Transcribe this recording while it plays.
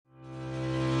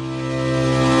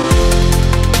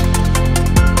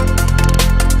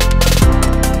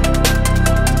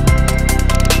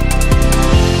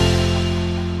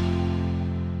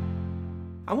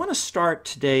start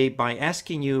today by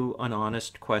asking you an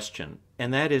honest question,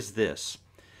 and that is this.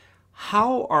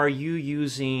 How are you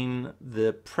using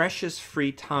the precious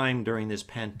free time during this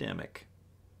pandemic?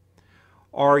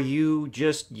 Are you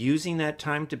just using that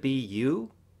time to be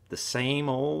you, the same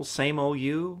old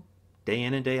you, day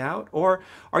in and day out? Or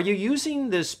are you using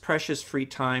this precious free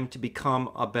time to become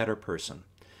a better person?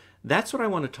 That's what I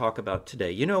want to talk about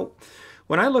today. You know,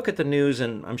 when I look at the news,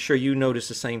 and I'm sure you notice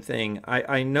the same thing,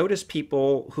 I notice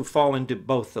people who fall into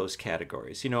both those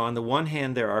categories. You know, on the one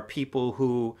hand, there are people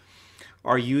who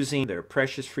are using their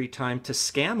precious free time to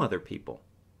scam other people.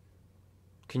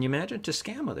 Can you imagine? To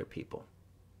scam other people.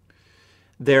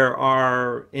 There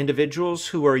are individuals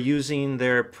who are using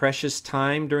their precious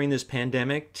time during this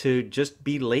pandemic to just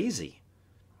be lazy,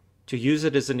 to use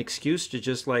it as an excuse to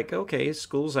just like, okay,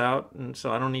 school's out, and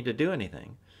so I don't need to do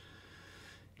anything.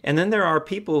 And then there are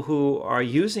people who are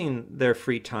using their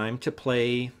free time to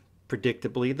play,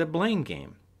 predictably, the blame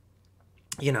game.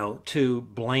 You know, to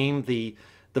blame the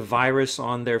virus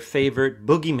on their favorite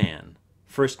boogeyman.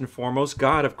 First and foremost,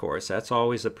 God, of course. That's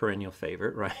always a perennial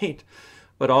favorite, right?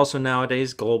 But also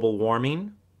nowadays, global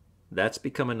warming. That's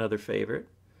become another favorite.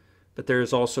 But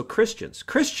there's also Christians.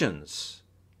 Christians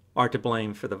are to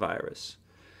blame for the virus.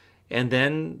 And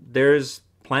then there's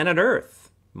planet Earth.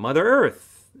 Mother Earth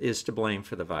is to blame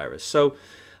for the virus. So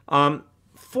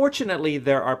fortunately,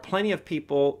 there are plenty of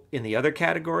people in the other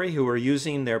category who are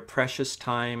using their precious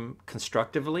time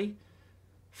constructively.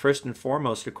 First and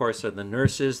foremost, of course, are the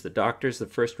nurses, the doctors, the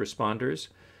first responders,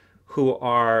 who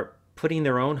are putting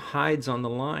their own hides on the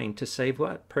line to save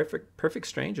what? Perfect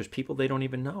strangers, people they don't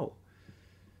even know.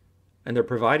 And they're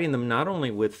providing them not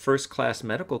only with first-class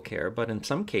medical care, but in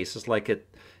some cases, like at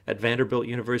Vanderbilt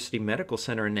University Medical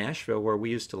Center in Nashville, where we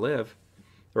used to live,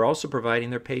 they're also providing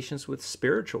their patients with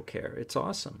spiritual care. It's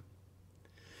awesome.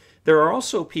 There are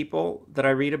also people that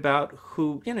I read about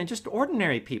who, you know, just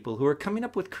ordinary people who are coming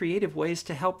up with creative ways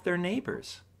to help their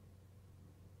neighbors.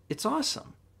 It's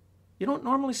awesome. You don't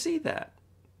normally see that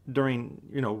during,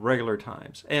 you know, regular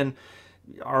times. And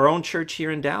our own church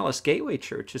here in Dallas, Gateway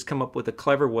Church, has come up with a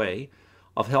clever way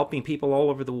of helping people all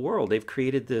over the world. They've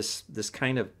created this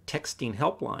kind of texting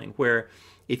helpline where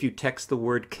if you text the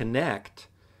word connect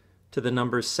to the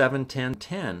number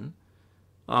 71010,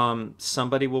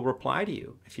 somebody will reply to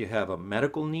you. If you have a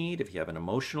medical need, if you have an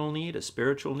emotional need, a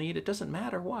spiritual need, it doesn't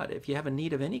matter what. If you have a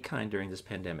need of any kind during this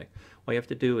pandemic, all you have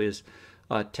to do is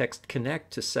text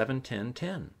connect to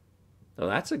 71010. So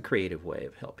that's a creative way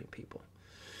of helping people.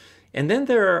 And then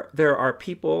there are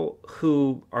people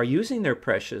who are using their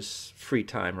precious free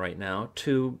time right now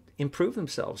to improve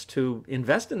themselves, to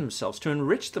invest in themselves, to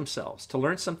enrich themselves, to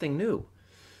learn something new.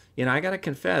 You know, I got to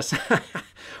confess,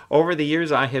 over the years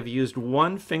I have used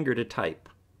one finger to type.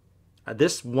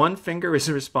 This one finger is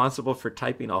responsible for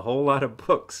typing a whole lot of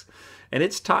books, and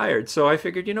it's tired. So I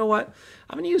figured, you know what?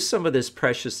 I'm going to use some of this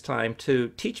precious time to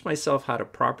teach myself how to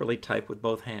properly type with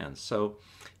both hands. So,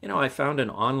 you know, I found an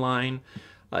online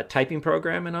typing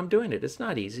program, and I'm doing it. It's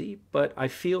not easy, but I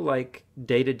feel like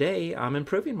day to day I'm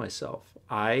improving myself.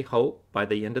 I hope by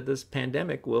the end of this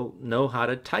pandemic we'll know how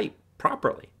to type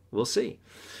properly. We'll see.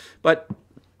 But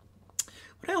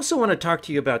what I also want to talk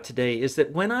to you about today is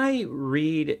that when I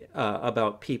read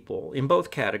about people in both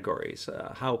categories,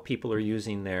 how people are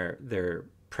using their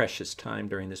precious time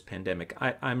during this pandemic,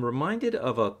 I'm reminded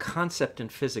of a concept in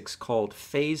physics called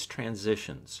phase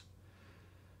transitions.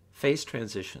 Phase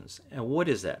transitions. And what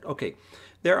is that? Okay,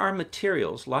 there are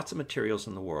materials, lots of materials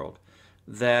in the world,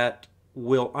 that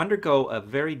will undergo a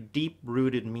very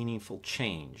deep-rooted, meaningful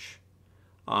change.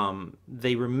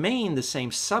 They remain the same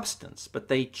substance, but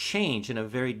they change in a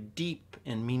very deep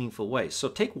and meaningful way. So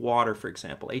take water, for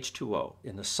example, H2O.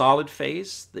 In the solid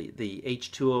phase, the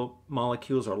H2O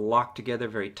molecules are locked together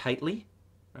very tightly,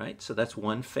 right? So that's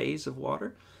one phase of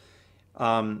water.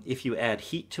 If you add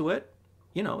heat to it,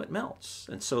 you know, it melts.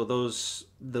 And so those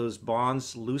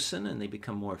bonds loosen and they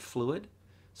become more fluid.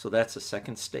 So that's a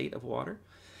second state of water.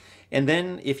 And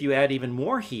then if you add even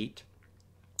more heat,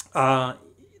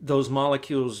 those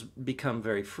molecules become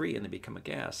very free and they become a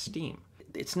gas, steam.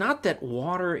 It's not that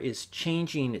water is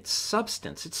changing its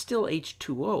substance. It's still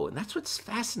H2O. And that's what's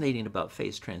fascinating about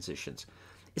phase transitions.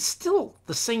 It's still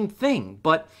the same thing,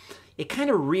 but it kind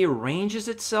of rearranges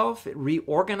itself. It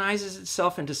reorganizes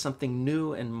itself into something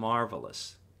new and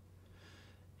marvelous.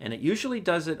 And it usually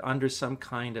does it under some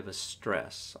kind of a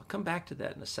stress. I'll come back to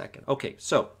that in a second. Okay,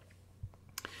 so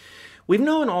we've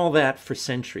known all that for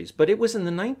centuries, but it was in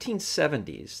the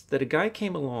 1970s that a guy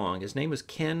came along. His name was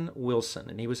Ken Wilson,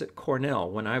 and he was at Cornell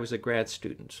when I was a grad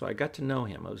student, so I got to know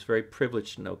him. I was very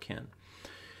privileged to know Ken.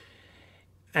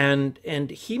 And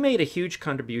he made a huge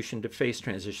contribution to face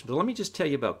transition. But let me just tell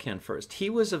you about Ken first. He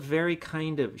was a very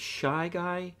kind of shy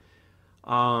guy,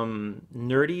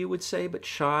 nerdy, you would say, but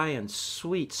shy and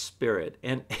sweet spirit.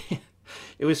 And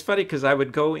it was funny because I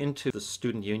would go into the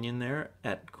student union there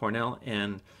at Cornell,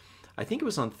 and I think it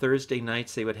was on Thursday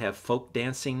nights they would have folk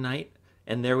dancing night,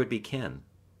 and there would be Ken,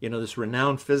 you know, this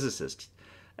renowned physicist.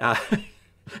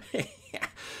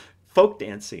 Folk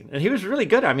dancing. And he was really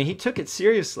good. I mean, he took it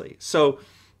seriously. So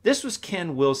this was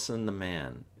Ken Wilson, the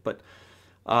man. But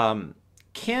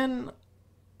Ken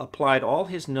applied all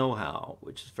his know-how,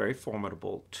 which is very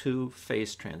formidable, to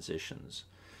phase transitions.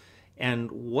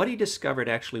 And what he discovered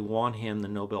actually won him the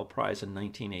Nobel Prize in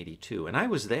 1982. And I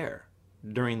was there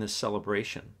during this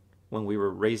celebration when we were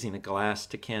raising a glass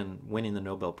to Ken winning the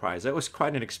Nobel Prize. That was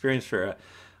quite an experience for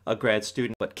a grad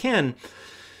student. But Ken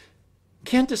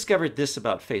discovered this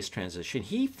about phase transition.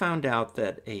 He found out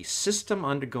that a system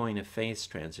undergoing a phase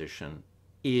transition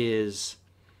is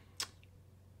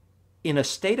in a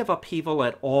state of upheaval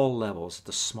at all levels,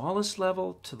 the smallest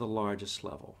level to the largest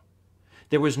level.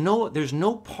 There's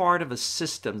no part of a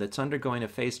system that's undergoing a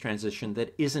phase transition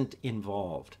that isn't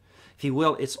involved. If you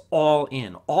will, it's all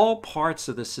in. All parts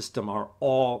of the system are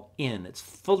all in. It's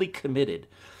fully committed.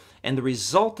 And the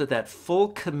result of that full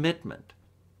commitment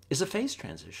is a phase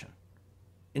transition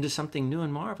into something new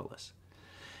and marvelous.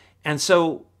 And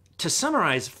so, to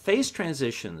summarize, phase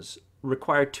transitions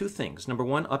require two things. Number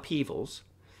one, upheavals.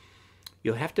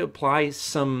 You have to apply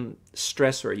some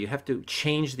stressor. You have to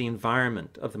change the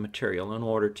environment of the material in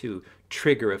order to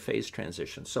trigger a phase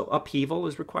transition. So upheaval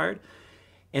is required.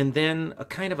 And then a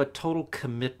kind of a total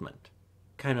commitment,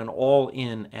 kind of an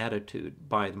all-in attitude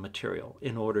by the material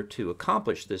in order to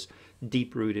accomplish this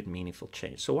deep-rooted, meaningful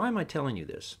change. So why am I telling you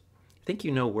this? I think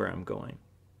you know where I'm going.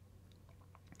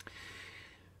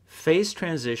 Phase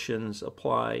transitions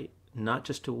apply not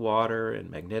just to water and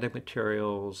magnetic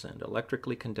materials and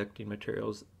electrically conducting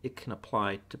materials. It can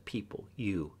apply to people,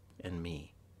 you and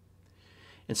me.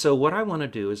 And so what I want to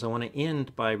do is I want to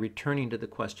end by returning to the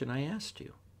question I asked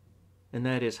you. And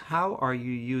that is, how are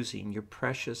you using your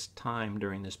precious time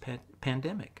during this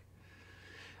pandemic?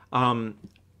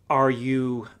 Are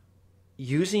you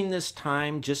using this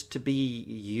time just to be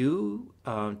you,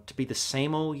 to be the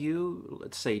same old you,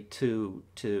 let's say to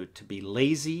be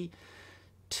lazy,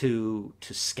 to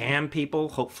scam people,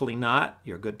 hopefully not,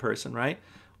 you're a good person, right?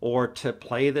 Or to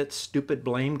play that stupid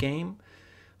blame game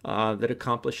that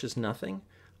accomplishes nothing?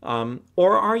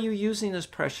 Or are you using this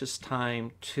precious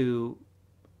time to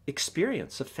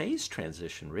experience a phase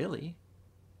transition, really?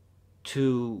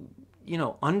 To, you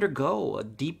know, undergo a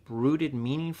deep-rooted,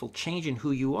 meaningful change in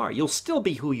who you are. You'll still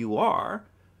be who you are,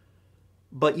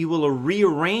 but you will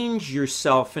rearrange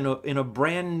yourself in a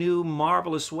brand new,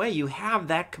 marvelous way. You have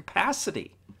that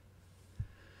capacity.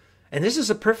 And this is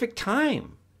a perfect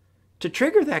time to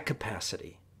trigger that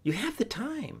capacity. You have the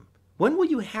time. When will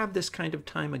you have this kind of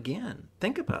time again?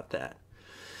 Think about that.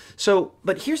 So,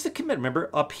 but here's the commitment. Remember,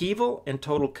 upheaval and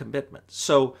total commitment.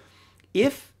 So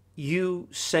if you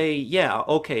say, yeah,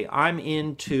 okay, I'm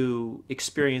into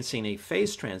experiencing a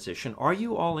phase transition, are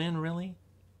you all in, really?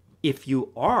 If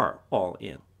you are all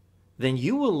in, then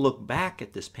you will look back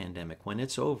at this pandemic when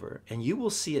it's over, and you will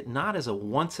see it not as a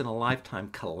once-in-a-lifetime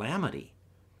calamity.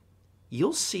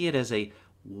 You'll see it as a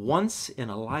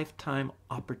once-in-a-lifetime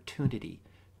opportunity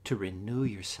to renew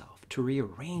yourself, to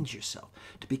rearrange yourself,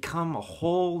 to become a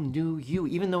whole new you.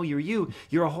 Even though you're you,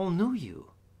 you're a whole new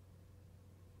you.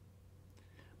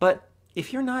 But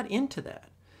if you're not into that,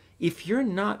 if you're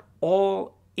not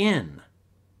all in,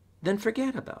 then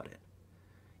forget about it.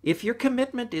 If your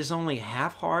commitment is only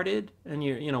half-hearted and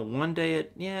you're, you know, one day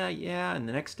it, yeah, and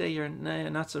the next day you're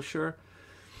not so sure,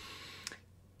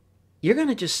 you're going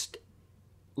to just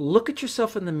look at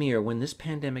yourself in the mirror when this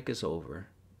pandemic is over,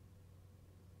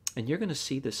 and you're going to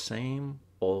see the same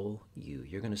old you.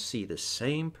 You're going to see the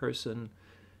same person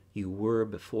you were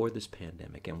before this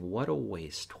pandemic. And what a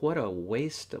waste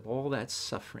of all that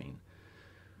suffering.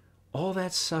 All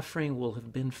that suffering will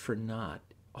have been for naught.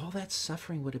 All that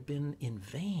suffering would have been in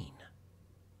vain.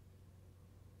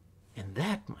 And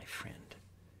that, my friend,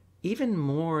 even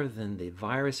more than the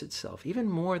virus itself, even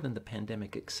more than the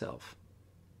pandemic itself,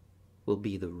 will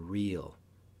be the real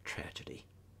tragedy.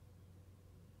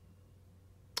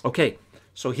 Okay,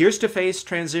 so here's to phase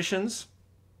transitions,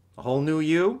 a whole new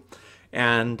you.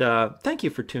 And thank you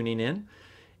for tuning in.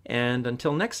 And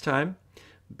until next time,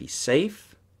 be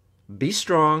safe, be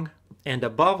strong, and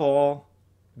above all,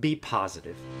 be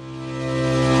positive.